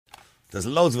There's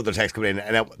loads of other texts coming in,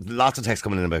 and lots of texts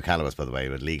coming in about cannabis, by the way,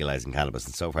 about legalising cannabis,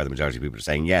 and so far the majority of people are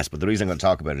saying yes. But the reason I'm going to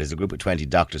talk about it is a group of 20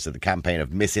 doctors said the campaign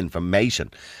of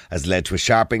misinformation has led to a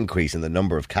sharp increase in the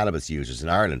number of cannabis users in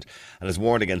Ireland, and has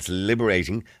warned against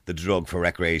liberating the drug for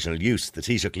recreational use. The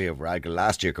Taoiseach Leo Varadkar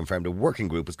last year confirmed a working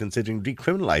group was considering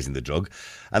decriminalising the drug,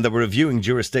 and that we're reviewing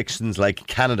jurisdictions like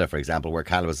Canada, for example, where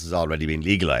cannabis has already been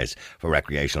legalised for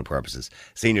recreational purposes.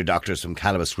 Senior doctors from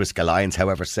Cannabis Risk Alliance,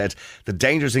 however, said the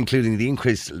dangers, including the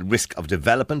increased risk of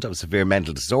development of severe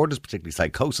mental disorders, particularly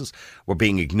psychosis, were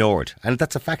being ignored. And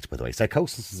that's a fact, by the way.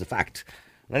 Psychosis is a fact.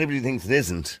 And anybody who thinks it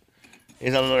isn't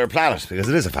is on another planet, because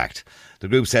it is a fact. The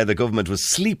group said the government was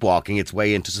sleepwalking its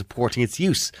way into supporting its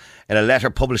use. In a letter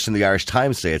published in the Irish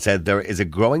Times today, it said there is a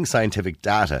growing scientific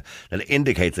data that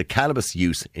indicates that cannabis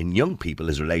use in young people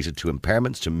is related to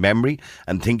impairments to memory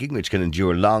and thinking, which can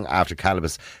endure long after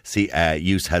cannabis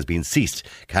use has been ceased.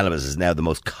 Cannabis is now the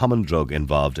most common drug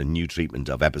involved in new treatment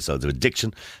of episodes of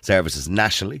addiction services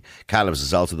nationally. Cannabis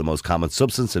is also the most common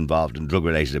substance involved in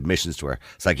drug-related admissions to our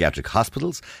psychiatric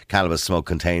hospitals. Cannabis smoke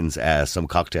contains some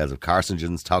cocktails of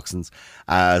carcinogens, toxins,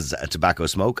 as tobacco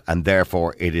smoke, and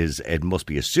therefore it must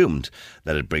be assumed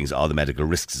that it brings all the medical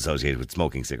risks associated with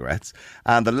smoking cigarettes.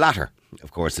 And the latter,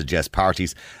 of course, suggests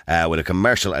parties with a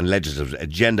commercial and legislative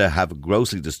agenda have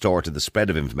grossly distorted the spread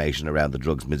of information around the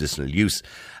drug's medicinal use,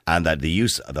 and that the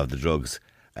use of the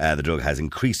drug has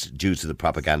increased due to the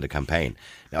propaganda campaign.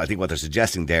 Now, I think what they're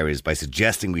suggesting there is, by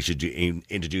suggesting we should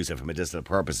introduce it for medicinal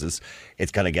purposes,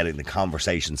 it's kind of getting the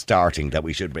conversation starting that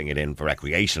we should bring it in for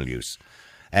recreational use.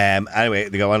 Anyway,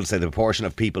 they go on to say the proportion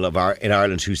of people in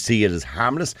Ireland who see it as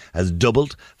harmless has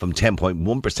doubled from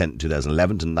 10.1% in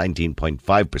 2011 to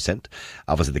 19.5%.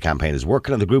 Obviously, the campaign is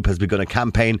working, and the group has begun a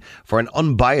campaign for an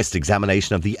unbiased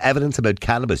examination of the evidence about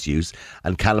cannabis use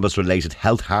and cannabis-related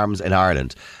health harms in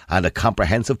Ireland, and a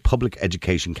comprehensive public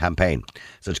education campaign.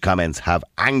 Such comments have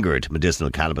angered medicinal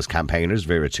cannabis campaigners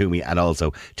Vera Toomey and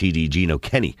also TD Gino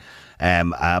Kenny.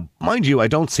 Mind you, I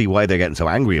don't see why they're getting so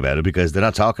angry about it, because they're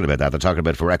not talking about that. They're talking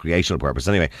about it for recreational purpose.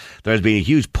 Anyway, there has been a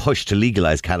huge push to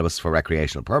legalise cannabis for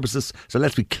recreational purposes. So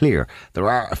let's be clear, there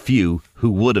are a few who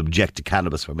would object to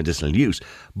cannabis for medicinal use,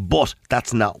 but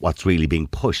that's not what's really being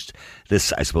pushed.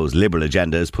 This, I suppose, liberal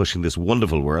agenda is pushing this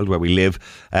wonderful world where we live,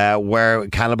 where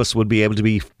cannabis would be able to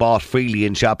be bought freely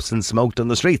in shops and smoked on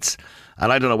the streets.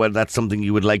 And I don't know whether that's something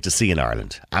you would like to see in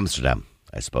Ireland. Amsterdam,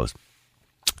 I suppose.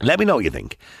 Let me know what you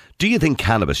think. Do you think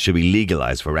cannabis should be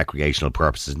legalised for recreational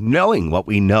purposes, knowing what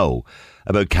we know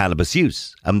about cannabis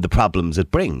use and the problems it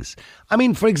brings? I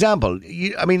mean, for example,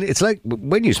 it's like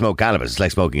when you smoke cannabis, it's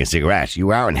like smoking a cigarette.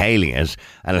 You are inhaling it,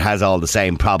 and it has all the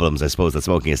same problems, I suppose, that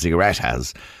smoking a cigarette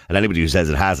has. And anybody who says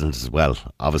it hasn't, well,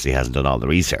 obviously hasn't done all the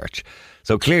research.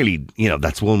 So clearly,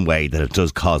 that's one way that it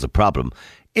does cause a problem.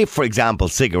 If, for example,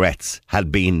 cigarettes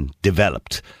had been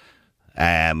developed,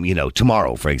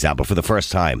 tomorrow, for example, for the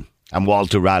first time, and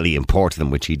Walter Raleigh imported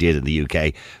them, which he did in the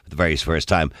UK for the very first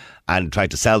time, and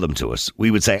tried to sell them to us,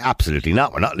 we would say absolutely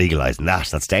not. We're not legalising that.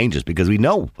 That's dangerous, because we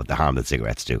know what the harm that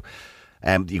cigarettes do.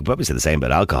 You can probably say the same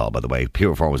about alcohol, by the way.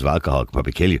 Pure forms of alcohol can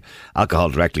probably kill you. Alcohol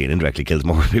directly and indirectly kills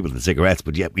more people than cigarettes,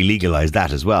 but yet we legalise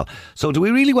that as well. So do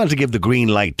we really want to give the green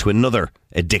light to another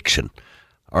addiction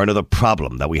or another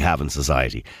problem that we have in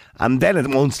society? And then it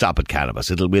won't stop at cannabis.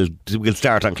 We'll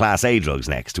start on Class A drugs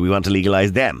next. Do we want to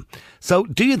legalise them? So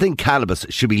do you think cannabis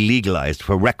should be legalised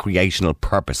for recreational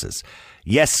purposes?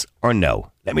 Yes or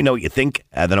no? Let me know what you think.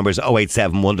 The number is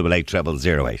 087 188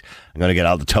 0008. I'm going to get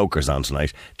all the tokers on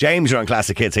tonight. James, you're on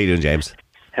Classic Hits. How you doing, James?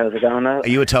 How's it going now? Are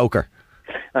you a toker?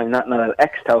 I'm not an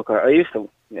ex-toker. I used to.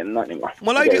 Yeah, not anymore.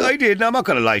 Well, I did. Now, I'm not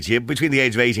going to lie to you. Between the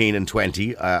age of 18 and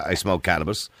 20, I smoked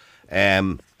cannabis.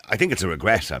 I think it's a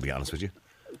regret, I'll be honest with you.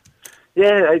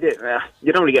 Yeah, I did.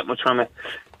 You don't really get much from it.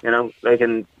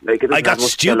 I got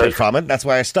stupid from it. That's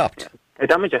why I stopped. It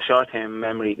damages your short-term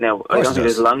memory. Now, I don't think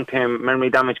there's long-term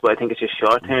memory damage, but I think it's just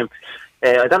short-term.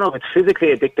 I don't know if it's physically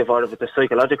addictive or if it's a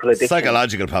psychological addiction.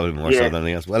 Psychological, probably more so than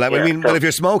anything else. Well, well, if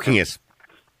you're smoking it,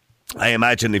 I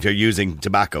imagine if you're using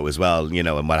tobacco as well,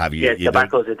 and what have you. Yeah,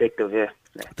 tobacco's addictive,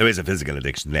 yeah. There is a physical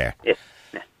addiction there. Yeah.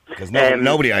 Because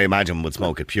nobody, I imagine, would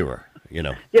smoke it pure,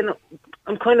 Yeah, no,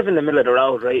 I'm kind of in the middle of the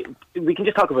road, right? We can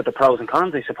just talk about the pros and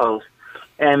cons, I suppose.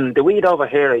 The weed over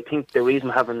here, I think the reason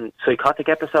we're having psychotic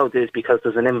episodes is because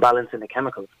there's an imbalance in the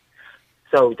chemicals.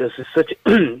 So there's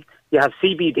you have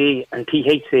CBD and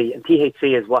THC, and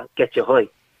THC is what gets you high.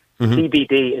 Mm-hmm.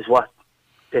 CBD is what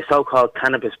the so-called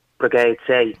cannabis brigade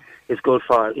say is good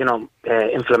for,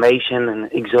 inflammation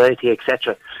and anxiety,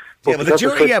 etc. Yeah,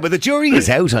 but the jury is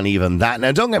out on even that.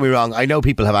 Now, don't get me wrong. I know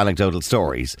people have anecdotal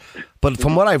stories, but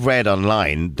from what I've read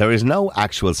online, there is no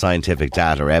actual scientific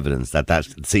data or evidence that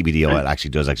CBD oil actually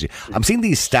does. I'm seeing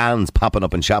these stands popping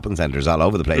up in shopping centres all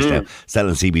over the place now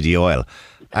selling CBD oil.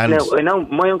 And now, I know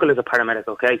my uncle is a paramedic,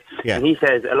 okay, and he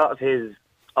says a lot of his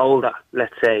older,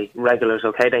 let's say, regulars,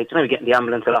 okay, they get in the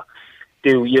ambulance a lot,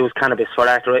 do use cannabis for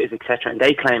arthritis, etc., and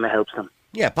they claim it helps them.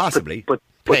 Yeah, possibly. But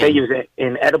they use it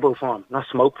in edible form, not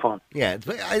smoke form. Yeah,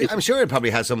 I'm sure it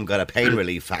probably has some kind of pain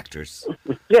relief factors.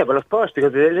 Yeah, well, of course,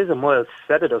 because it is a mild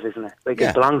sedative, isn't it? Like,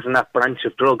 it belongs in that branch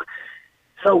of drug.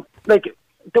 So, like,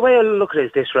 the way I look at it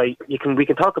is this, right? We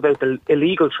can talk about the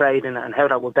illegal trade and how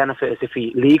that would benefit us if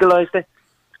we legalised it,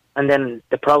 and then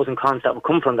the pros and cons that would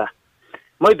come from that.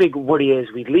 My big worry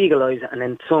is we'd legalise it, and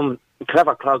then some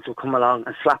clever clogs will come along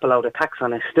and slap a load of tax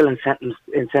on it, still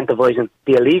incentivising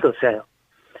the illegal sale.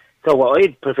 So what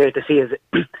I'd prefer to see is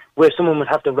where someone would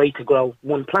have the right to grow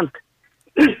one plant.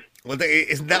 Well,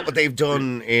 isn't that what they've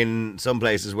done in some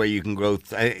places where you can grow...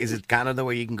 is it Canada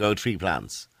where you can grow 3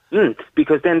 plants?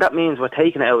 Because then that means we're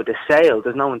taking it out of the sale.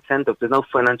 There's no incentive. There's no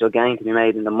financial gain to be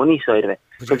made in the money side of it.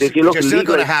 Because if you look, you're still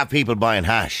going to have people buying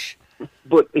hash.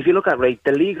 But if you look at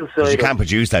the legal side... You can't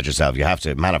produce that yourself. You have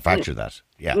to manufacture that.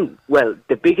 Yeah. Well,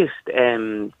 the biggest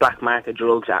black market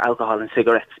drugs are alcohol and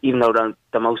cigarettes, even though they're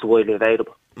the most widely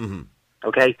available. Mm-hmm.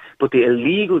 Okay? But the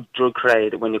illegal drug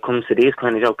trade, when it comes to these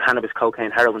kind of cannabis,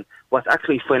 cocaine, heroin, what's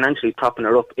actually financially propping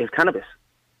it up is cannabis.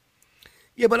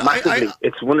 Yeah, but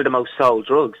it's one of the most sold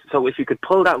drugs. So if you could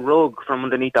pull that rug from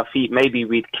underneath our feet, maybe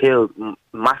we'd kill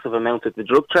massive amounts of the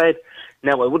drug trade.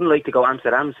 Now, I wouldn't like to go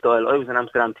Amsterdam style. I was in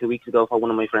Amsterdam 2 weeks ago for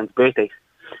one of my friend's birthdays,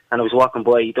 and I was walking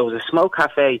by. There was a smoke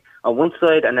cafe on one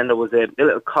side, and then there was a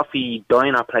little coffee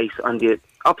diner place on the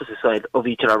opposite side of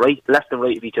each other, right, left and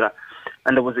right of each other.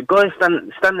 And there was a guy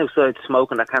standing outside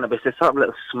smoking that cannabis, this sort of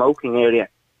little smoking area.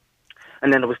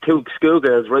 And then there was 2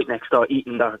 schoolgirls right next door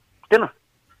eating their dinner.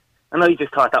 And I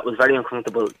just thought that was very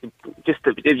uncomfortable.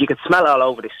 You could smell all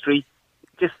over the street.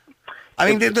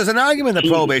 There's an argument that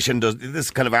prohibition does. This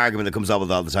kind of argument that comes up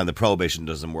with all the time that prohibition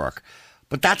doesn't work,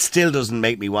 but that still doesn't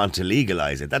make me want to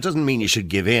legalise it. That doesn't mean you should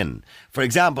give in. For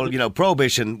example,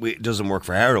 prohibition doesn't work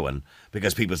for heroin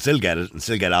because people still get it and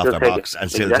still get off their box and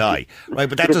still die. Right,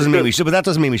 but that doesn't mean we should. But that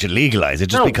doesn't mean we should legalise it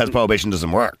just because prohibition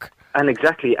doesn't work. And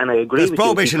exactly, and I agree. Because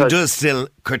prohibition does still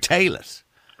curtail it.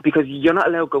 Because you're not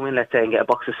allowed to go in, let's say, and get a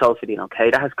box of sulfidine,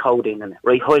 okay? That has codeine in it,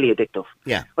 right? Highly addictive.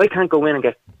 Yeah. I can't go in and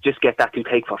get that to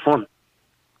take for fun,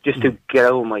 just to get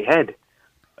out of my head.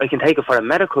 I can take it for a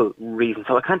medical reason.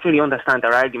 So I can't really understand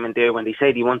their argument there when they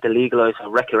say they want to legalise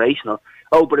for recreational.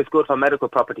 Oh, but it's good for medical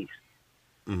properties.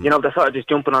 Mm-hmm. They're sort of just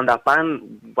jumping on that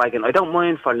bandwagon. I don't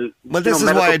mind for... Well, this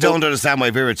is why I don't understand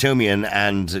why Vera Toomey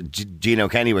and Gino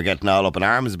Kenny were getting all up in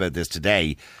arms about this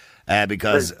today.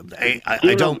 Because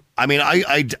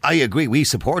I agree. We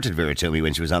supported Vera Toomey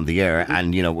when she was on the air,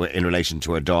 and in relation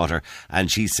to her daughter, and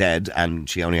she said, and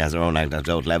she only has her own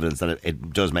anecdotal evidence that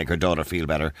it does make her daughter feel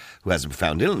better, who has a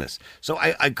profound illness. So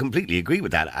I completely agree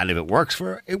with that, and if it works for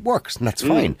her, it works, and that's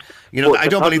fine. I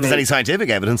don't believe there's any scientific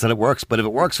evidence that it works, but if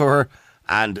it works for her,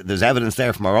 and there's evidence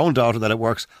there from our own daughter that it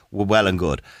works, we're well and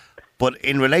good. But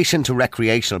in relation to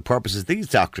recreational purposes, these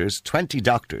doctors, 20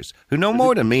 doctors, who know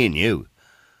more than me and you.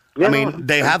 Yeah,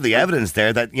 they have the evidence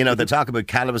there that, they talk about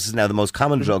cannabis is now the most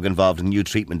common drug involved in new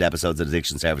treatment episodes at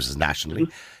addiction services nationally.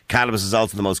 Cannabis is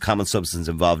also the most common substance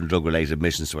involved in drug-related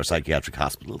admissions to our psychiatric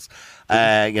hospitals.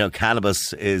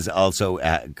 Cannabis is also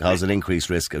causes an increased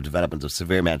risk of development of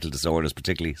severe mental disorders,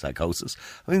 particularly psychosis.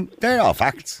 They're all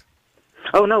facts.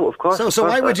 Oh, no, of course. So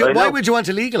why would you want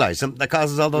to legalise something that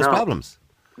causes all those problems?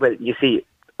 Well, you see,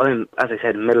 I'm, as I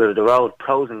said, middle of the road,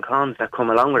 pros and cons that come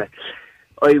along with it.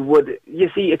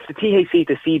 It's the THC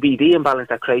to CBD imbalance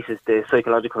that creates the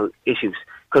psychological issues.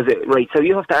 So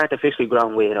you have to artificially grow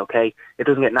weed, okay? It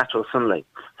doesn't get natural sunlight.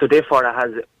 So therefore it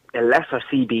has a lesser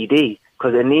CBD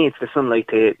because it needs the sunlight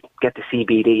to get the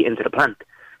CBD into the plant.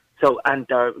 So, and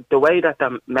the way that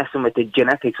they're messing with the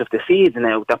genetics of the seeds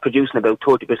now, they're producing about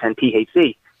 30%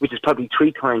 THC, which is probably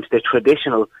 3 times the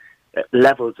traditional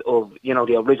levels of,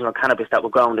 the original cannabis that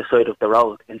were grown on the side of the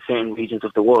road in certain regions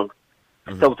of the world.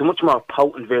 Mm-hmm. So it's a much more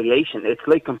potent variation. It's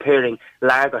like comparing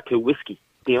lager to whiskey.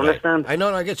 Do you understand? I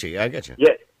know, I get you.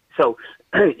 Yeah. So,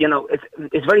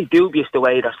 it's very dubious the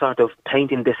way they're sort of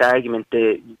painting this argument,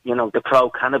 the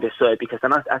pro-cannabis side, because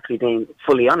they're not actually being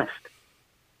fully honest.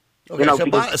 Okay,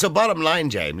 so bottom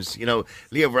line, James, Leo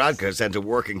Varadkar sent a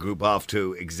working group off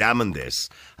to examine this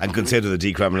and consider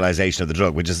the decriminalisation of the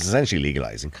drug, which is essentially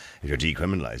legalising, if you're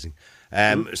decriminalising.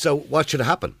 So what should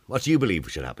happen? What do you believe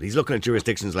should happen? He's looking at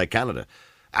jurisdictions like Canada.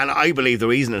 And I believe the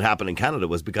reason it happened in Canada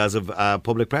was because of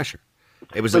public pressure.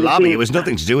 It was a lobby. It was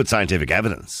nothing to do with scientific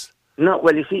evidence. No,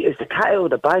 well, you see, it's the cat out of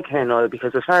the bag here now,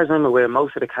 because as far as I'm aware,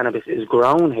 most of the cannabis is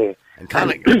grown here. And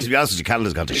Canada, to be honest with you,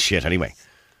 Canada's gone to shit anyway.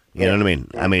 You know what I mean?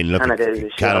 I mean, look,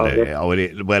 Canada.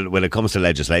 When it comes to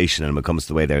legislation and when it comes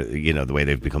to the way the way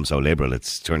they've become so liberal,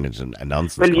 it's turned into a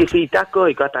nonsense. Well, country. you see, that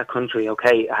guy got that country.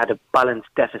 Okay, had a balanced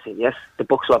deficit. Yes, the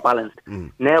books were balanced.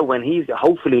 Now, when he's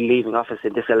hopefully leaving office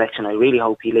in this election, I really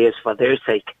hope he leaves for their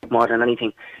sake more than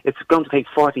anything. It's going to take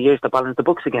 40 years to balance the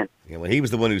books again. Yeah, well, he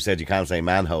was the one who said you can't say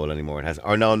manhole anymore.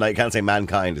 You can't say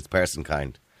mankind. It's person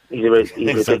kind. He's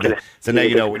ridiculous. So now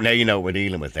you know what we're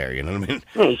dealing with there. You know what I mean?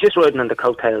 Yeah, he's just riding on the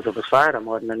coattails of his father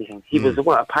more than anything. He was a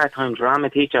part-time drama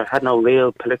teacher, had no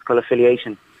real political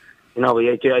affiliation. You know,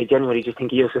 I genuinely just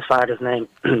think he used his father's name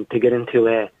to get into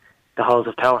the halls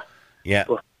of power. Yeah.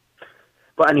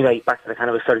 But anyway, back to the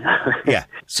cannabis story. Yeah.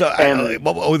 So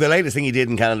the latest thing he did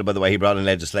in Canada, by the way, he brought in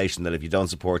legislation that if you don't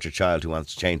support your child who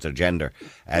wants to change their gender,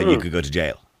 you could go to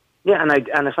jail. Yeah,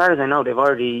 and as far as I know,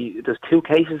 there's 2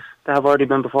 cases that have already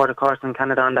been before the courts in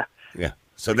Canada on that. Yeah.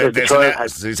 So then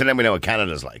we know what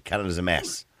Canada's like. Canada's a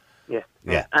mess. Yeah.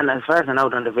 Yeah. And as far as I know,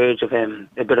 they're on the verge of a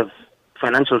bit of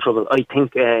financial trouble. I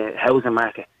think housing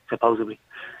market, supposedly.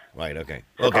 Right, okay.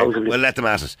 Okay, we'll let them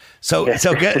at it. So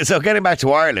getting back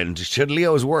to Ireland, should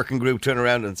Leo's working group turn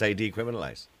around and say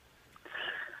decriminalise?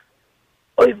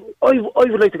 I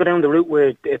would like to go down the route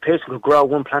where a person could grow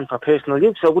one plant for personal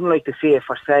use. So I wouldn't like to see it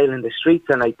for sale in the streets,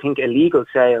 and I think illegal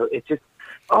sale, it's just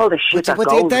all the shit that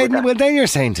goes with that. Well, then you're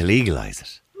saying to legalise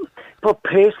it. But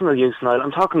personal use, Niall,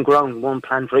 I'm talking growing one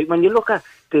plant, right? When you look at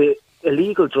the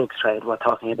illegal drugs trade we're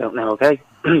talking about now, okay?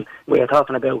 We are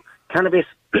talking about cannabis,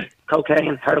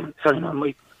 cocaine, heroin. Sorry, no,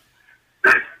 my...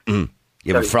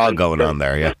 You have a frog going on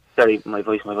there, yeah. Sorry, my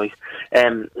voice. Right,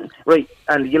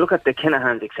 and you look at the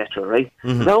Kinahans, etc., right?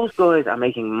 Mm-hmm. Those guys are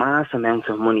making mass amounts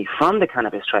of money from the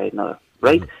cannabis trade now,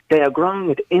 right? Mm-hmm. They are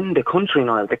growing it in the country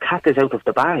now. The cat is out of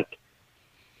the bag.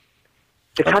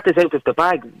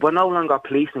 We're no longer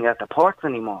policing at the ports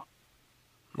anymore.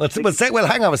 Well,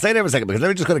 hang on, we'll stay there for a second, because let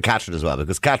me just go to Catherine as well,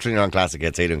 because Catherine, you're on Classic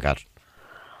Hits. How you doing, Catherine?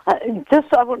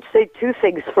 I want to say 2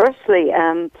 things. Firstly,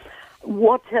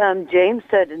 what James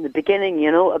said in the beginning,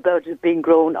 about it being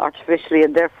grown artificially,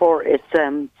 and therefore it's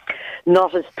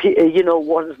not as,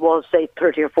 what it was, say,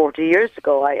 30 or 40 years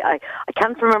ago. I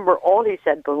can't remember all he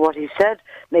said, but what he said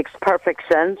makes perfect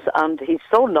sense, and he's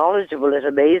so knowledgeable, it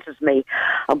amazes me.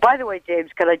 And by the way, James,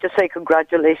 can I just say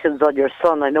congratulations on your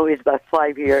son? I know he's about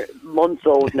 5 months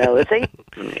old now, is he?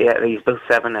 Yeah, he's about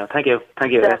 7 now. Thank you.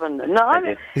 7.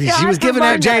 No, she was giving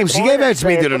out, James, she gave out to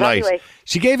me the other night.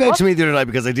 She gave out to me the other night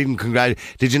because I didn't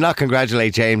did you not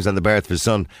congratulate James on the birth of his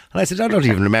son? And I said, I don't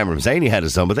even remember him saying he had a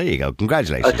son, but there you go.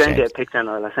 Congratulations, I'll send you James. a picture,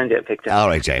 Noel. I'll send you a picture. All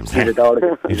right, James. He's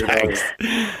adorable. Thanks.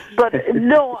 But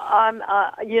no,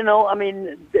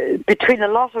 between a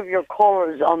lot of your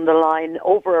callers on the line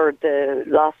over the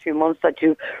last few months that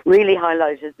you really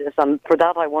highlighted this, and for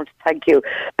that I want to thank you,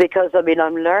 because,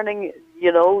 I'm learning,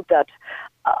 that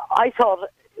I thought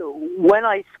when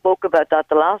I spoke about that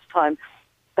the last time,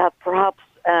 that perhaps,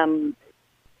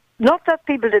 not that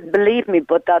people didn't believe me,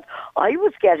 but that I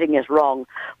was getting it wrong.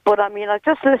 But I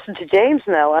just listened to James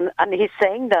now, and he's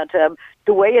saying that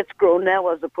the way it's grown now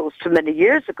as opposed to many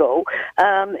years ago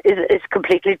is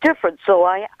completely different. So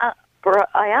I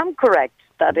am correct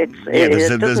that it's...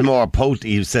 there's more potent,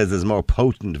 he says there's more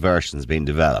potent versions being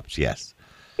developed, yes.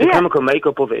 The chemical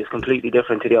makeup of it is completely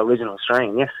different to the original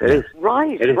strain. Yes, it is.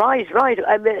 Right. And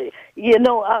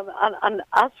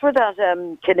as for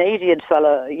that Canadian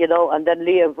fella, and then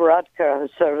Leo Varadkar,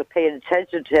 who's sort of paying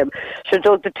attention to him,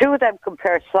 so the 2 of them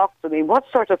compare socks. What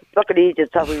sort of fucking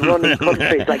idiots have we run in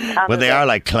countries like Canada? Well, they are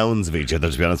like clones of each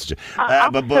other, to be honest with you.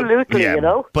 Absolutely,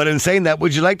 But in saying that,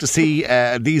 would you like to see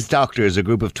these doctors, a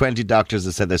group of 20 doctors,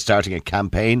 that said they're starting a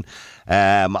campaign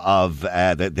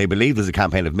they believe there's a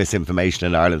campaign of misinformation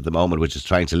in Ireland at the moment, which is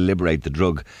trying to liberate the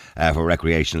drug for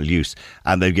recreational use.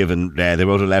 And they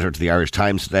wrote a letter to the Irish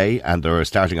Times today, and they're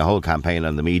starting a whole campaign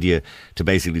on the media to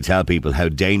basically tell people how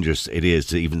dangerous it is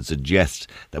to even suggest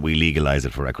that we legalise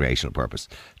it for recreational purpose.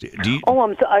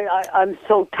 I'm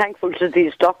so thankful to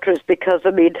these doctors, because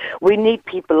we need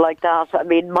people like that.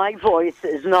 My voice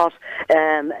is not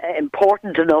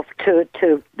important enough to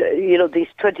these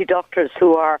 20 doctors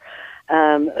who are.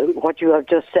 What you have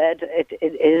just said, it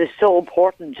is so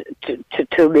important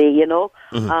to me,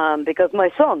 because my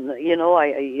son, you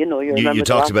remember you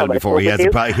talked about it before. He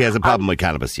has a problem with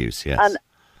cannabis use, yes.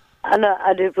 And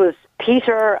it was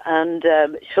Peter and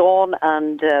Sean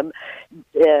and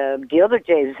the other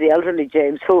James, the elderly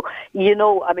James, who,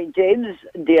 James,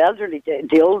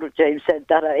 the older James said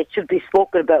that it should be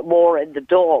spoken about more in the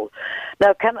Dáil.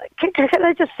 Now, can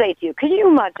I just say to you, can you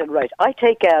imagine, right, I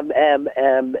take a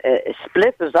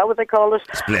spliff, is that what they call it?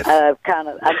 Spliff.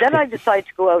 And then I decide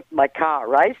to go out in my car,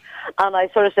 right? And I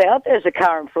sort of say, oh, there's a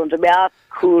car in front of me. Ah,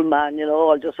 cool, man,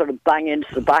 I'll just sort of bang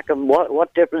into the back of them.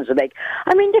 What difference does it make?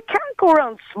 I mean, you can't go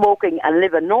around smoking and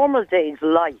live a normal day's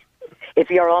life if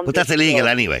you're on. But that's illegal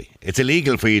anyway. It's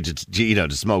illegal for you to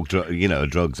smoke,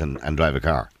 drugs and drive a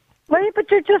car. Well,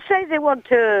 but you just say they want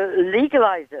to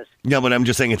legalise it. No, but I'm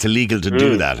just saying it's illegal to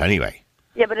do that anyway.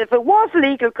 Yeah, but if it was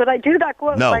legal, could I do that? Go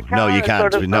out in my car you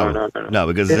can't. Sort of no,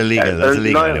 because it's illegal. That's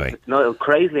illegal anyway. No,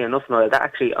 crazily enough, that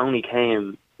actually only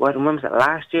came. When was it?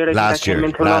 Last year. Last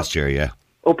year, yeah.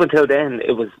 Up until then,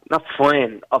 it was not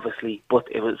fine, obviously, but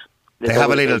it was. They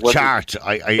have a little chart.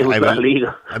 It was not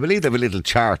legal. I believe they have a little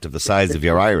chart of the size of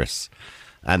your iris,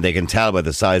 and they can tell by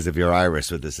the size of your iris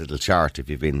with this little chart if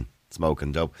you've been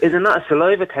smoking dope. Is it not a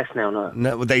saliva test now?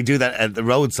 No, they do that at the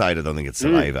roadside. I don't think it's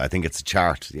saliva. I think it's a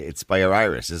chart. It's by your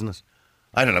iris, isn't it?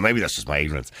 I don't know. Maybe that's just my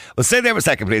ignorance. Well, stay there for a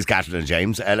second, please, Catherine and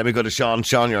James. Let me go to Sean.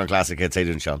 Sean, you're on Classic Hits. How you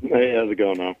doing, Sean? Hey, how's it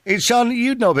going now? Hey, Sean,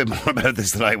 you'd know a bit more about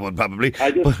this than I would, probably.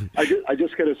 I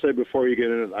just got to say before you get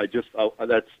in it,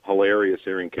 that's hilarious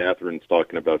hearing Catherine's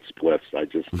talking about splits. My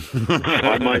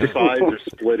sides are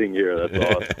splitting here. That's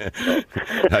awesome.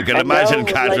 I can imagine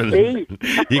Catherine.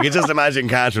 You can just imagine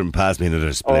Catherine pass me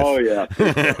another split. Oh, yeah.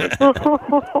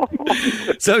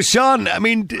 So, Sean, I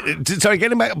mean,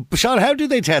 getting back, Sean, how do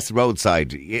they test roadside?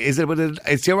 Is it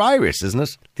it's your iris, isn't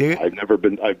it? I've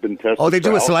been tested. Oh, they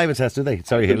do a saliva test, do they?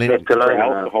 Sorry, tested for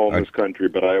alcohol in this country,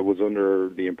 but I was under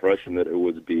the impression that it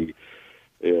would be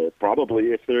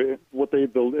probably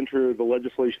the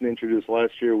legislation introduced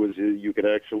last year was you could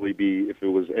actually be, if it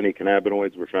was any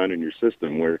cannabinoids were found in your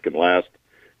system, where it can last,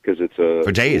 because it's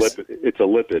for days. It's a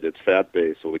lipid, it's fat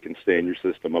based, so it can stay in your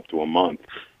system up to a month,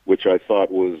 which I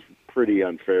thought was pretty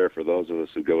unfair for those of us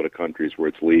who go to countries where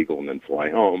it's legal and then fly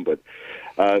home. But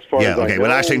as far as I know,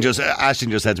 well, Aisling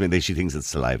just said to me that she thinks it's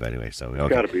saliva anyway. So okay. It's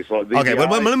got to be. So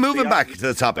well, moving back to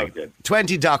the topic. Okay.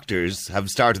 20 doctors have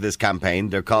started this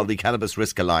campaign. They're called the Cannabis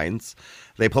Risk Alliance.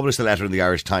 They published a letter in the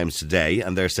Irish Times today,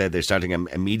 and they said they're starting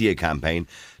a media campaign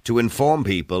to inform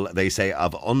people. They say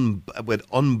with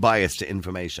unbiased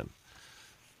information,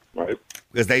 right?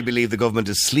 Because they believe the government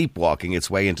is sleepwalking its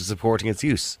way into supporting its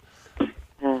use.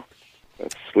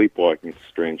 Sleepwalking is a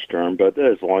strange term, but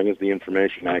as long as the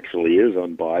information actually is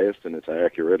unbiased and it's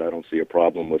accurate, I don't see a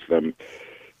problem with them.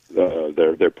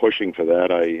 They're pushing for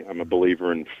that. I'm a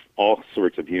believer in all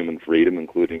sorts of human freedom,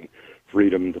 including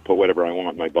freedom to put whatever I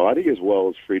want in my body, as well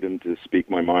as freedom to speak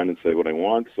my mind and say what I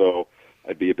want. So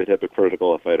I'd be a bit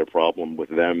hypocritical if I had a problem with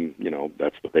them.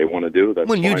 That's what they want to do. That's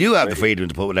you do have the freedom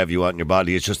to put whatever you want in your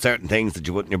body. It's just certain things that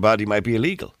you put in your body might be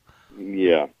illegal.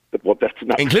 Yeah. Well, that's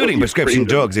not including prescription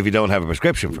drugs if you don't have a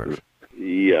prescription for it.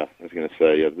 Yeah, I was going to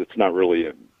say it's not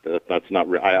really. That's not.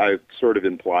 I sort of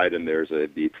implied in there's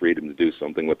the freedom to do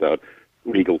something without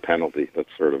legal penalty. That's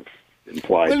sort of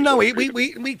implied. Well, no,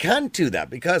 we can't do that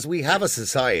because we have a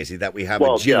society that we have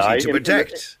a duty to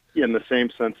protect. In the same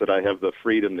sense that I have the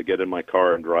freedom to get in my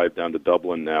car and drive down to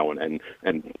Dublin now and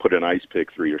put an ice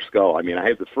pick through your skull. I mean, I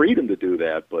have the freedom to do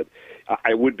that, but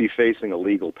I would be facing a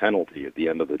legal penalty at the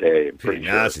end of the day. I'm pretty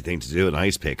sure. Nasty thing to do, an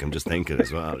ice pick. I'm just thinking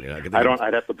as well.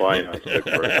 I'd have to buy an ice pick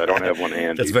first. I don't have one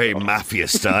handy. That's very mafia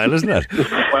style, isn't it?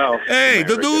 Well, hey,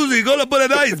 the doozy, gonna put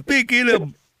an ice pick in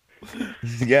him.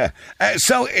 Yeah.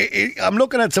 So I'm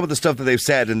looking at some of the stuff that they've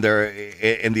said in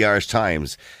the Irish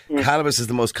Times. Cannabis is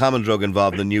the most common drug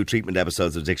involved in the new treatment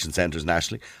episodes of addiction centres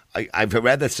nationally. I've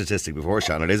read that statistic before,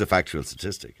 Sean. It is a factual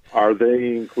statistic. Are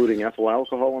they including ethyl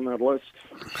alcohol on that list?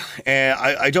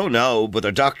 I don't know, but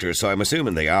they're doctors, so I'm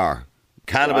assuming they are.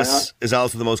 Cannabis is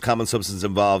also the most common substance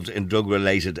involved in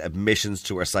drug-related admissions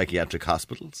to our psychiatric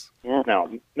hospitals. Yeah.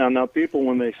 Now, people,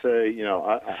 when they say,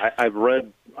 I've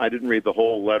read, I didn't read the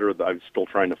whole letter. I'm still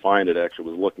trying to find it.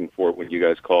 Actually, was looking for it when you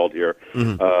guys called here.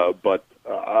 Mm-hmm. But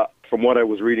from what I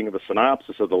was reading of the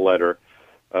synopsis of the letter,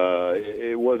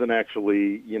 it wasn't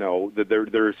actually, that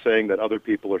they're saying that other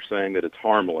people are saying that it's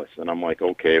harmless, and I'm like,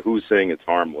 okay, who's saying it's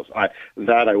harmless? I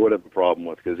would have a problem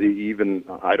with, because even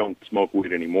I don't smoke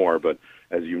weed anymore, but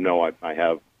as you know, I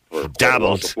have for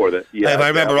dabbled before that. Yeah, if I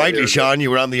remember rightly, Sean,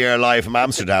 you were on the air live from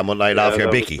Amsterdam one night off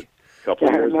your bicky. Couple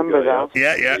of years remember ago,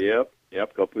 that. Yeah.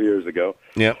 Yep, a couple of years ago.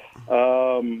 Yep.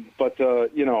 But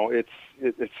it's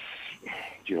it's.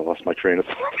 I lost my train of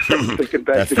thought. Thinking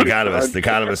back That's to the cannabis. The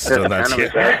cannabis is done that.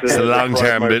 Yeah. It's the long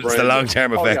term. It's the long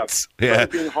term effects. Yeah.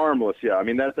 Being harmless. Yeah. I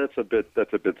mean that's a bit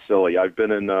silly. I've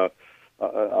been in.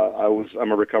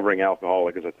 I'm a recovering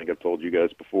alcoholic, as I think I've told you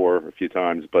guys before a few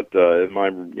times. But in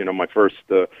my first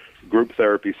group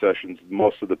therapy sessions,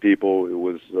 most of the people, it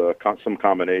was some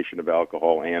combination of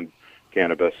alcohol and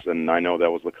cannabis, and I know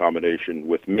that was the combination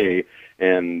with me.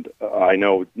 And I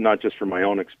know not just from my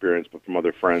own experience, but from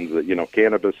other friends that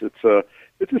cannabis, it's a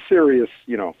serious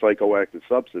psychoactive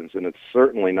substance, and it's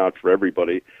certainly not for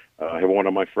everybody. I have one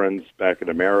of my friends back in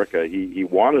America. He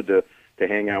wanted to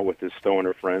hang out with his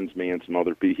stoner friends, me and some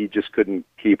other people. He just couldn't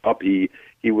keep up. He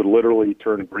would literally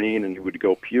turn green and he would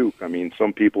go puke. I mean,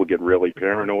 some people get really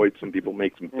paranoid. Some people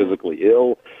make them physically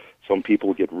ill. Some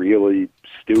people get really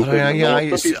stupid.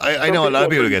 I know a lot of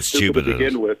people get stupid to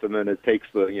begin with, and then it takes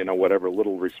the whatever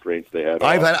little restraints they have.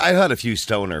 I've had a few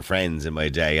stoner friends in my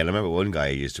day, and I remember one guy I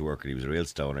used to work with. He was a real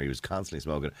stoner. He was constantly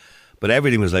smoking. But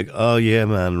everything was like, oh, yeah,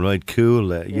 man, right,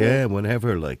 cool, yeah,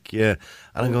 whenever, yeah.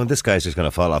 And I'm going, this guy's just going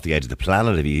to fall off the edge of the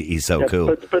planet if he's so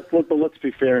cool. But let's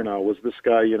be fair now. Was this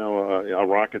guy, a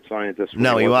rocket scientist?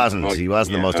 No, he wasn't. He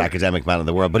wasn't the most academic man in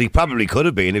the world, but he probably could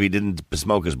have been if he didn't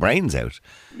smoke his brains out.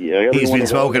 Yeah, he's been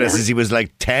smoking it since he was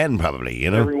like 10, probably,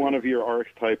 Every one of your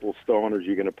archetypal stoners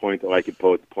you're going to point to, I could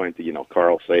point to,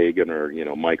 Carl Sagan or,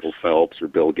 Michael Phelps or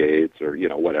Bill Gates or,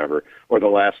 whatever, or the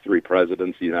last three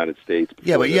presidents of the United States.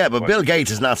 But Bill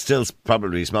Gates is not still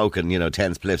probably smoking, 10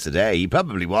 spliffs a day. He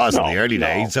probably was in the early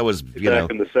days. So was, back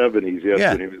in the 70s,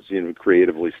 yes, when he was,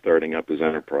 creatively starting up his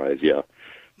enterprise, yeah.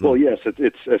 Well, yes,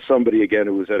 it's as somebody, again,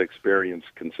 who has had experience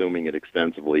consuming it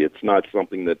extensively, it's not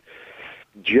something that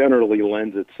generally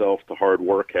lends itself to hard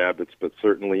work habits, but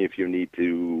certainly if you need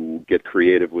to get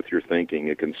creative with your thinking,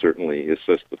 it can certainly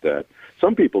assist with that.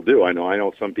 Some people do. I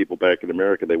know some people back in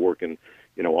America, they work in,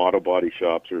 auto body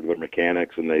shops or they're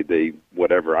mechanics and they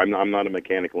whatever. I'm not a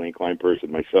mechanically inclined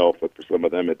person myself, but for some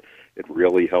of them it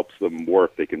really helps them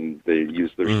work. They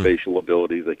use their spatial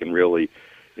abilities. They can really,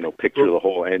 picture the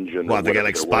whole engine. Well, they get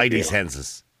like spidey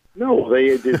senses. No,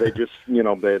 they just,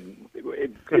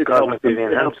 it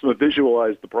helps them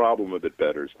visualize the problem a bit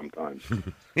better sometimes.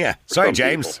 Yeah. Sorry,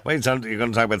 James. Wait, you're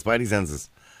going to talk about spidey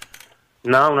senses.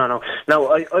 No.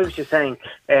 I was just saying,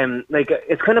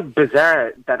 it's kind of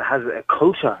bizarre that it has a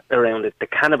culture around it, the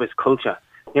cannabis culture.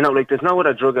 There's no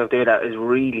other drug out there that is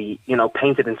really,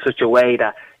 painted in such a way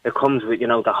that it comes with,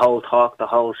 the whole talk, the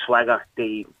whole swagger,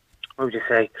 what would you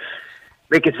say?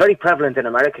 It's very prevalent in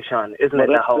America, Sean, isn't it,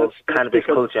 the whole cannabis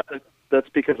culture? That's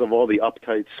because of all the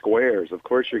uptight squares. Of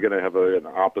course you're going to have an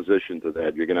opposition to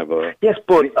that. You're going to have a... Yes,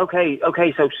 but, okay,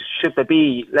 so should there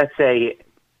be, let's say,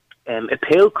 a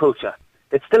pill culture?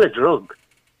 It's still a drug.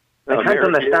 I can't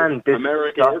understand this.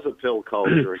 America is a pill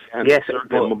culture. Yes,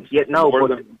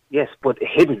 but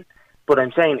hidden. But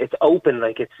I'm saying it's open,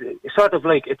 it's sort of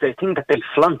like it's a thing that they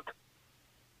flaunt.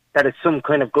 That it's some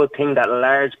kind of good thing that a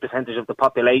large percentage of the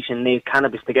population need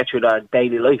cannabis to get through their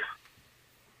daily life.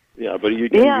 Yeah, but you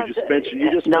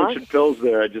just mentioned pills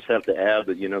there. I just have to add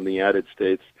that the United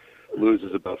States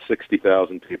loses about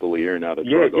 60,000 people a year now to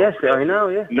drug overdose. Yes, I know.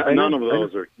 Yeah, none of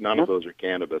those are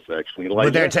cannabis actually.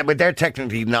 But they're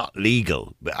technically not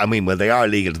legal. I mean, they are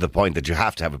legal to the point that you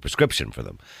have to have a prescription for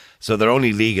them. So they're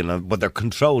only legal, but they're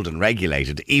controlled and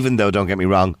regulated. Even though, don't get me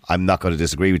wrong, I'm not going to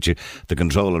disagree with you. The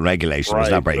control and regulation is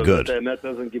not very good. And that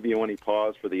doesn't give you any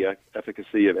pause for the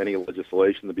efficacy of any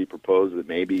legislation to be proposed. That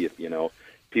maybe if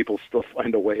people still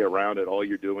find a way around it, all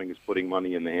you're doing is putting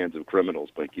money in the hands of criminals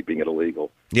by keeping it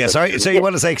illegal. Yeah, sorry. So you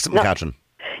want to say something, Catherine?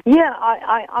 Yeah,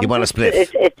 I you want to split?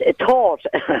 It's a thought.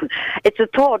 It's a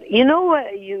thought.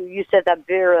 You said that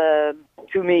Vera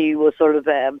to me was sort of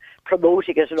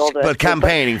promoting it and all that. But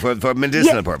campaigning for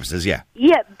medicinal purposes, yeah.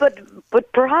 Yeah, but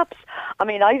perhaps, I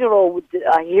don't know,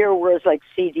 I hear words like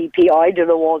CDP, I don't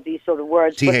know all these sort of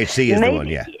words. THC is the one,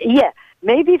 yeah. Yeah.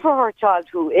 Maybe for her child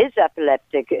who is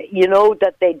epileptic,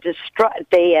 that they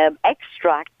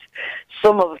extract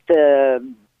some of the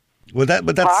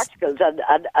particles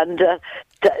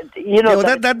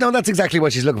that's exactly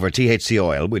what she's looking for. THC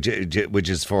oil, which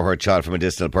is for her child for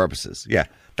medicinal purposes. Yeah,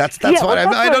 that's what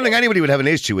I don't think anybody would have an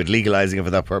issue with legalizing it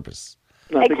for that purpose.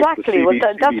 Exactly.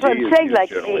 That's what I'm saying.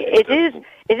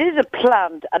 It is a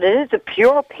plant, and it is a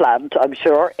pure plant. I'm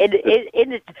sure in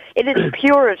its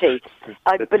purity.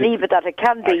 I believe that it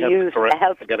can be used to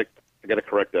help. I got to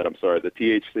correct that. I'm sorry. The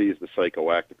THC is the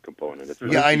psychoactive component.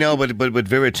 I know, but with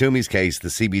Vera Toomey's case, the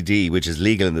CBD, which is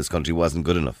legal in this country, wasn't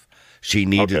good enough. She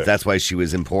needed. Okay. That's why she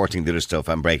was importing the other stuff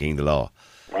and breaking the law.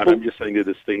 I'm just saying to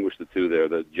distinguish the two there.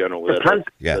 The general,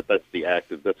 that's the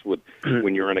active. That's what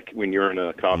when you're in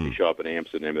a coffee shop in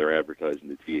Amsterdam, they're advertising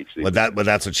the THC. Well,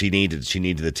 that's what she needed. She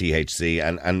needed the THC,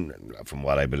 and from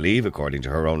what I believe, according to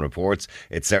her own reports,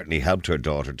 it certainly helped her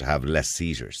daughter to have less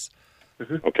seizures.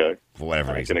 Okay. For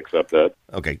whatever reason. I can accept that.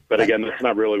 Okay. But again, that's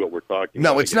not really what we're talking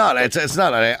about. No, it's not. It's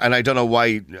not. And I don't know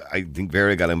why. I think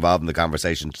Vera got involved in the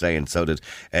conversation today, and so did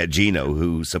Gino,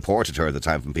 who supported her at the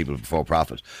time from People Before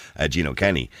Profit, Gino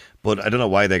Kenny. But I don't know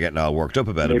why they're getting all worked up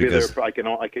about it. Because I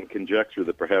can conjecture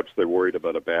that perhaps they're worried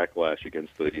about a backlash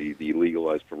against the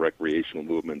legalized for recreational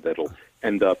movement that'll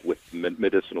end up with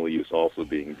medicinal use also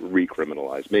being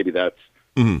recriminalized. Maybe that's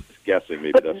guessing.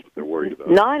 Maybe that's what they're worried about.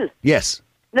 Niall? Yes.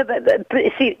 No, but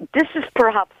see, this is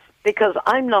perhaps because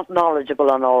I'm not knowledgeable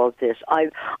on all of this. I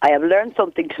have learned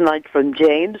something tonight from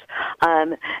James,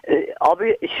 and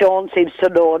Sean seems to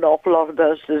know an awful lot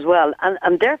about it as well.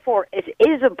 And therefore, it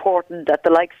is important that the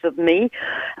likes of me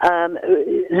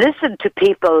listen to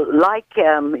people like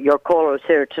your callers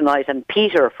here tonight, and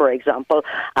Peter, for example,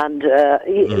 and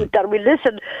that we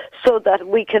listen so that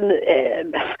we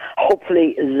can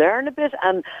hopefully learn a bit.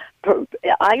 And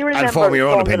I remember and form your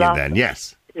own opinion then,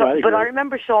 yes. But I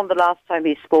remember, Sean, the last time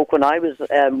he spoke when I was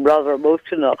rather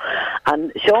emotional,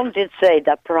 and Sean did say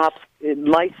that perhaps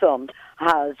my son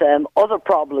has other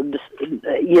problems,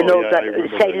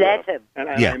 that say let him. And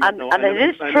it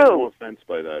is true. No offense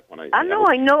by that. I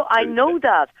know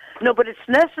that. No, but it's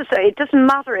necessary. It doesn't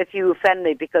matter if you offend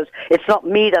me because it's not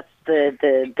me that's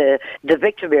the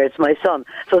victim here. It's my son.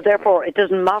 So therefore, it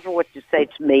doesn't matter what you say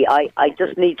to me. I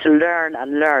just need to learn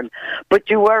and learn. But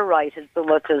you were right in so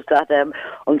much as that.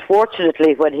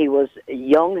 Unfortunately, when he was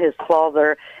young, his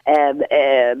father, how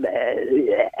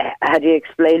do you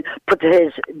explain? Put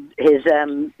his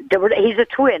he's a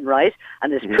twin, right?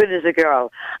 And his twin is a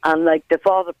girl. And like the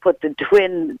father put the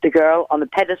girl, on a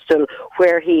pedestal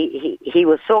where he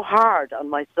was so hard on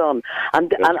my son.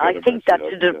 And I think that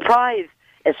to deprive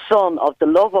a son of the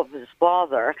love of his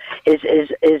father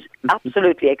is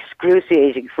absolutely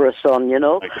excruciating for a son, you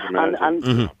know.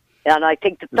 And I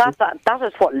think that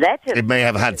is what led him. It may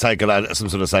have had some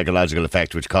sort of psychological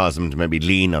effect which caused him to maybe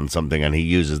lean on something, and he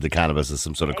uses the cannabis as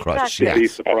some sort of crutch. It'd be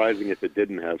surprising if it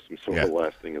didn't have some sort of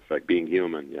lasting effect, being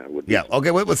human. Yeah, it would be.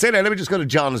 Okay, we'll say that. Let me just go to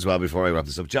John as well before I wrap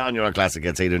this up. John, you're on Classic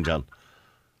Hits. How you doing, John?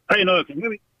 Can you hear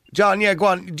me? John, go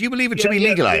on. Do you believe it should be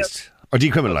legalised? Or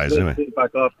decriminalised, anyway?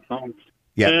 Back off the phone.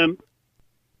 I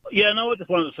just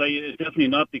wanted to say it's definitely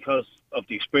not because of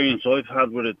the experience I've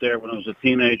had with it there when I was a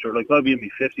teenager. Like, I'll be in my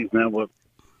 50s now, but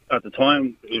at the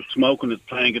time, it was smoking and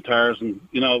playing guitars, and,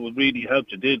 you know, it would really help.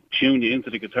 It did tune you into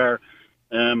the guitar,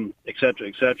 et cetera,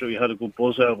 et cetera. You had a good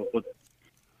buzz out of it. But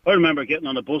I remember getting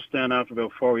on a bus then after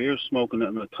about 4 years smoking it,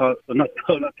 and I thought, I'm not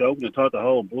joking, I thought the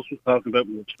whole bus was talking about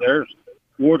me upstairs.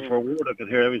 Word for word, I could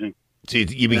hear everything. So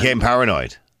you became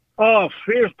paranoid? Oh,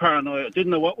 fierce paranoia. I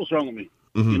didn't know what was wrong with me.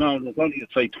 You know, I was only,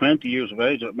 say, 20 years of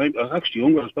age. Maybe I was actually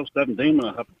younger. I was about 17 when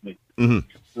it happened to me.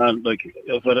 And, like,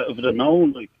 if I'd have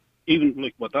known, like, even,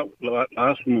 like, what that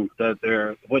last one that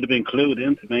there, if I'd have been clued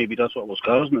into, maybe that's what was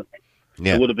causing it.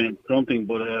 Yeah. It would have been something.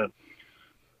 But,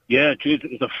 geez,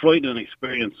 it was a frightening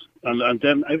experience. And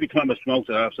then every time I smoked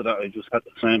it after that, I just had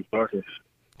the same sort of...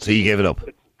 So you gave it up?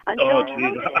 Geez.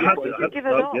 I had to give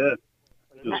it up. Yeah.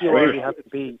 You already have to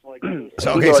be.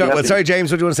 Sorry,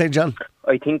 James, what do you want to say, John?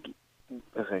 I think.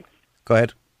 Okay. Go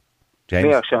ahead, James.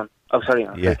 Yeah, Sean. Oh, sorry.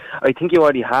 Yeah. I think you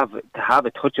already have to have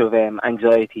a touch of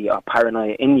anxiety or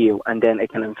paranoia in you, and then it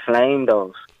can inflame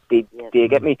those. Do you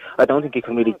get me? I don't think it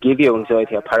can really give you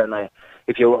anxiety or paranoia.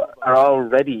 If you are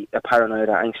already a paranoid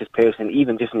or anxious person,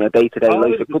 even just in your day-to-day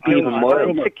life, it could be even more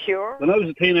insecure. When I was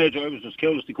a teenager, I was as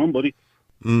cool as they come, buddy.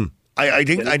 I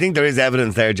think there is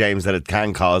evidence there, James, that it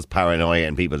can cause paranoia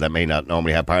in people that may not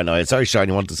normally have paranoia. Sorry, Sean,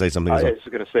 you wanted to say something as well? I was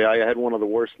going to say, I had one of the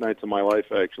worst nights of my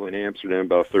life, actually, in Amsterdam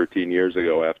about 13 years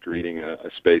ago after eating a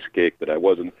space cake that I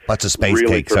wasn't What's a space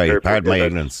really cake? Sorry, pardon my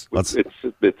ignorance.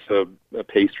 It's a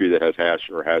pastry that has hash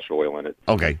oil in it.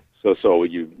 Okay. So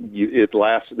it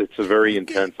lasts. It's a very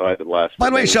intense high that lasts.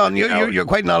 By the way, Sean, you're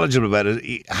quite knowledgeable about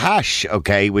it. Hash,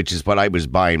 okay, which is what I was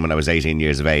buying when I was 18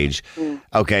 years of age.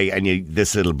 Okay, and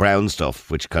this little brown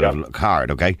stuff, which kind of look hard.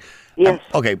 Okay. Yes.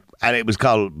 Okay, and it was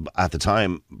called at the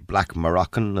time Black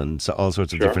Moroccan and all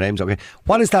sorts of different names. Okay,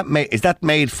 what is that made? Is that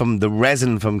made from the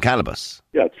resin from cannabis?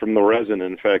 Yeah, it's from the resin.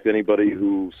 In fact, anybody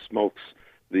who smokes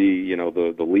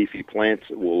the leafy plants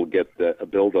will get a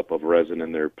buildup of resin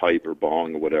in their pipe or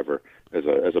bong or whatever as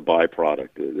a byproduct.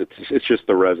 It's just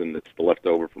the resin that's left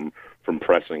over from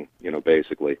pressing,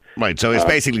 basically. Right. So it's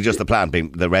basically just the plant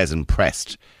being the resin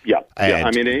pressed. Yeah.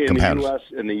 I mean, in compounded.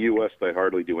 the U.S., they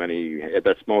hardly do any.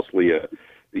 That's mostly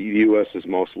The U.S. is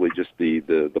mostly just the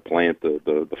plant,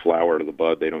 the flower to the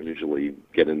bud. They don't usually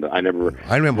get into. I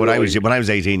remember when I was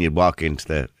 18, you'd walk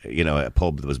into a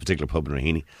pub. There was a particular pub in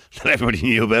Raheny that everybody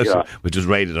knew about, which was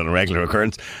raided on a regular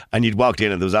occurrence. And you'd walked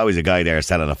in, and there was always a guy there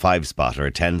selling a 5-spot or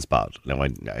a 10-spot. Now I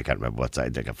can't remember what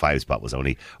size. Like a 5-spot was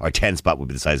only, or a 10-spot would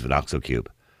be the size of an OXO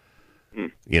cube.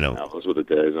 Those were the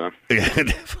days, huh?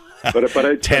 But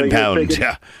 £10,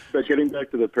 yeah. But getting back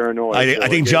to the paranoia, I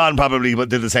think John probably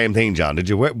did the same thing. John, did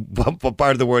you? What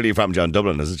part of the world are you from, John?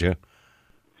 Dublin, is it you?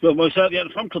 Well, myself,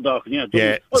 from Kildalkin, yeah. Dublin.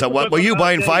 Yeah. So what were you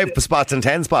buying 5 spots and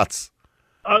 10 spots?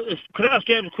 Could I ask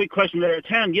James a quick question there?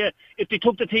 10, yeah. If they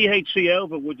took the THC out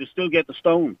of it, would you still get the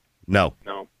stone? No.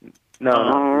 All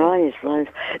right.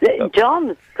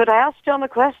 John, could I ask John a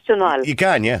question, Niall? You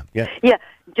can, yeah. Yeah,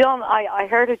 John, I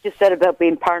heard what you said about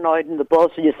being paranoid in the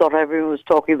bus and you thought everyone was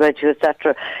talking about you,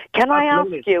 etc. Can I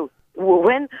ask you,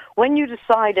 when you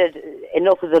decided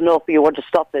enough is enough, you want to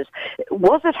stop this,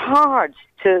 was it hard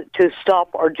to stop,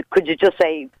 or could you just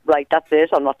say, right, that's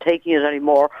it, I'm not taking it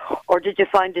anymore, or did you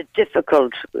find it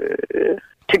difficult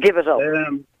to give it up?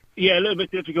 Yeah, a little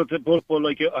bit difficult, but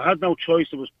like I had no choice.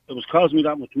 It was causing me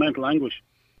that much mental anguish.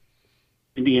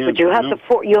 In the end, but you had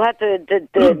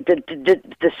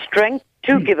the strength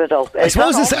to give it up. I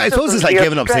suppose it's like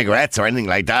giving up cigarettes or anything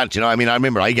like that. I mean, I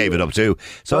remember I gave it up too.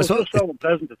 So I suppose it's so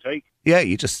unpleasant to take. Yeah,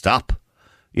 you just stop.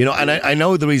 And I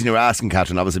know the reason you're asking,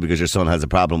 Catherine, obviously because your son has a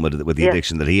problem with the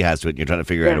addiction that he has to it, and you're trying to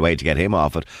figure out a way to get him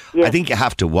off it. Yeah. I think you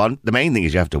have to want. The main thing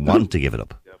is you have to want to give it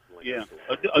up. Yeah.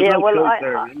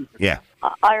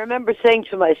 I remember saying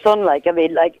to my son,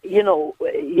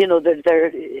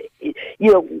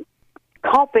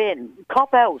 cop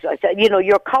out. I said,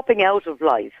 you're copping out of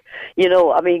life. That's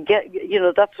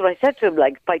what I said to him.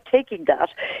 Like, by taking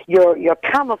that, you're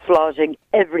camouflaging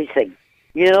everything.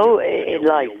 In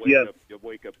life. You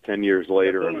wake up 10 years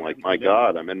later and like, my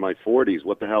God, I'm in my 40s.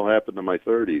 What the hell happened to my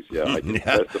 30s? Yeah, I can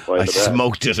testify to that. I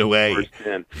smoked it away.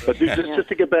 But just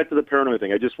to get back to the paranoid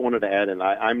thing, I just wanted to add, and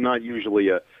I'm not usually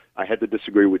I had to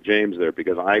disagree with James there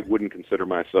because I wouldn't consider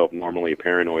myself normally a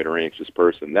paranoid or anxious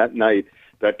person. That night,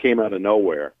 that came out of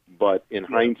nowhere. But in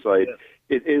hindsight,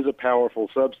 it is a powerful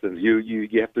substance. You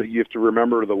have to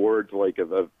remember the words like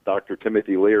of Dr.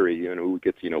 Timothy Leary, who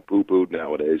gets poo-pooed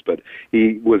nowadays. But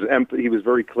he was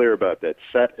very clear about that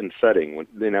set and setting.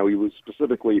 He was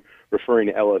specifically referring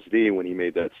to LSD when he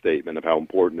made that statement of how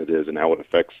important it is and how it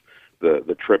affects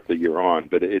the trip that you're on.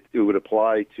 But it would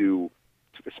apply to,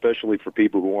 especially for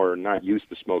people who are not used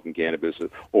to smoking cannabis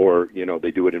or,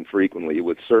 they do it infrequently, it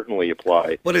would certainly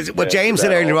apply. What James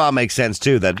said earlier on makes sense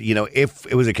too, that, if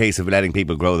it was a case of letting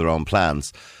people grow their own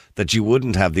plants, that you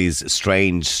wouldn't have these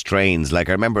strange strains. Like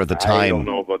I remember at the time... I don't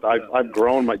know, but I've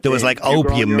grown my... There was like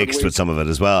opium mixed with some of it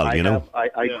as well,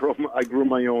 I grew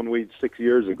my own weed 6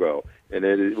 years ago, and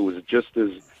it was just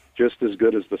as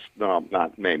good as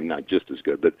not just as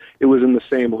good, but it was in the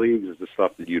same leagues as the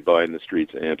stuff that you'd buy in the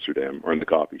streets of Amsterdam or in the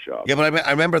coffee shop. Yeah, but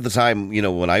I remember at the time,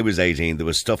 when I was 18, there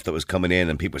was stuff that was coming in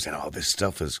and people were saying, oh, this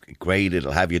stuff is great,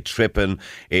 it'll have you tripping.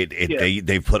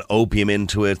 They put opium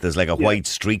into it, there's like a white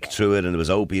streak through it and there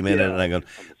was opium in it. And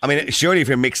I mean, surely if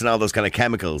you're mixing all those kind of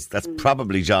chemicals, that's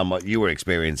probably, John, what you were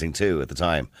experiencing too at the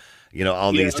time.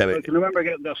 All these type of... I can remember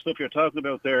getting that stuff you're talking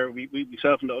about there. We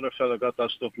myself and the other fella got that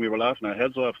stuff and we were laughing our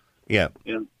heads off. Yeah.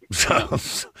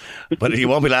 But you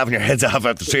won't be laughing your heads off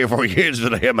after 3 or 4 years,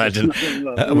 but I imagine,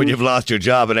 when you've lost your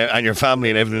job and your family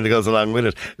and everything that goes along with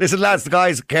it. Listen, lads, the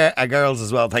guys, girls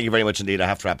as well, thank you very much indeed. I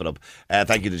have to wrap it up.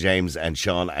 Thank you to James and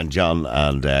Sean and John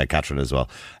and Catherine as well.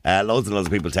 Loads and loads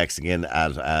of people texting in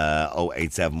at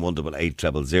 087 188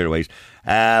 0008.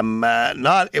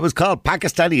 It was called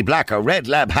Pakistani Black or Red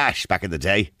Lab Hash back in the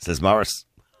day, says Morris.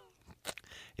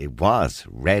 It was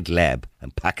Red Lab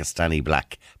and Pakistani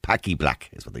Black. Paki Black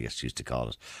is what they used to call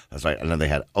it. That's right. And then they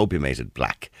had opiumated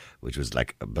black, which was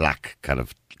like a black kind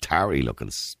of tarry looking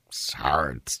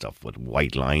hard stuff with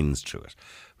white lines through it,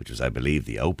 which was, I believe,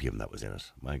 the opium that was in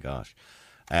it. My gosh.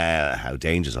 How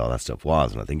dangerous all that stuff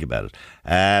was when I think about it.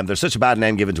 There's such a bad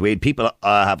name given to weed. People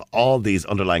have all these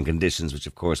underlying conditions, which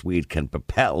of course weed can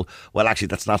propel. Well, actually,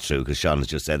 that's not true because Sean has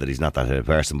just said that he's not that type of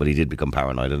person, but he did become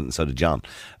paranoid, and so did John.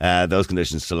 Those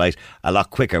conditions to light a lot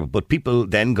quicker. But people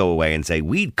then go away and say,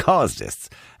 weed caused this.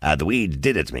 The weed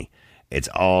did it to me. It's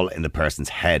all in the person's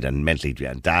head and mentally.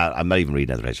 I'm not even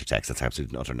reading out the rest of your text. That's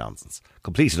absolute and utter nonsense.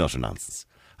 Complete and utter nonsense.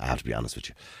 I have to be honest with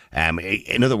you.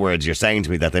 In other words, you're saying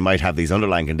to me that they might have these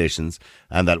underlying conditions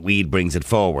and that weed brings it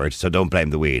forward, so don't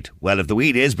blame the weed. Well, if the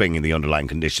weed is bringing the underlying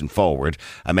condition forward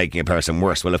and making a person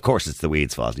worse, well, of course it's the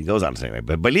weed's fault. He goes on to say, anyway,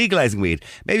 but by legalising weed,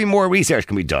 maybe more research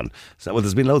can be done. So, well,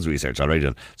 there's been loads of research already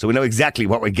done. So we know exactly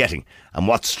what we're getting and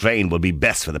what strain will be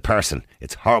best for the person.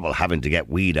 It's horrible having to get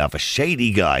weed off a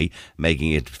shady guy,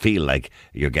 making it feel like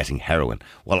you're getting heroin.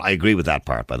 Well, I agree with that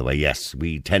part, by the way. Yes,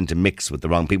 we tend to mix with the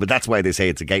wrong people. That's why they say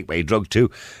it's a gateway drug too,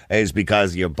 is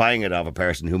because you're buying it off a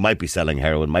person who might be selling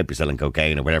heroin, might be selling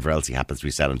cocaine or whatever else he happens to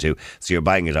be selling to. So you're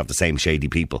buying it off the same shady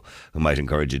people who might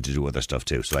encourage you to do other stuff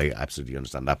too. So I absolutely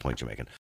understand that point you're making.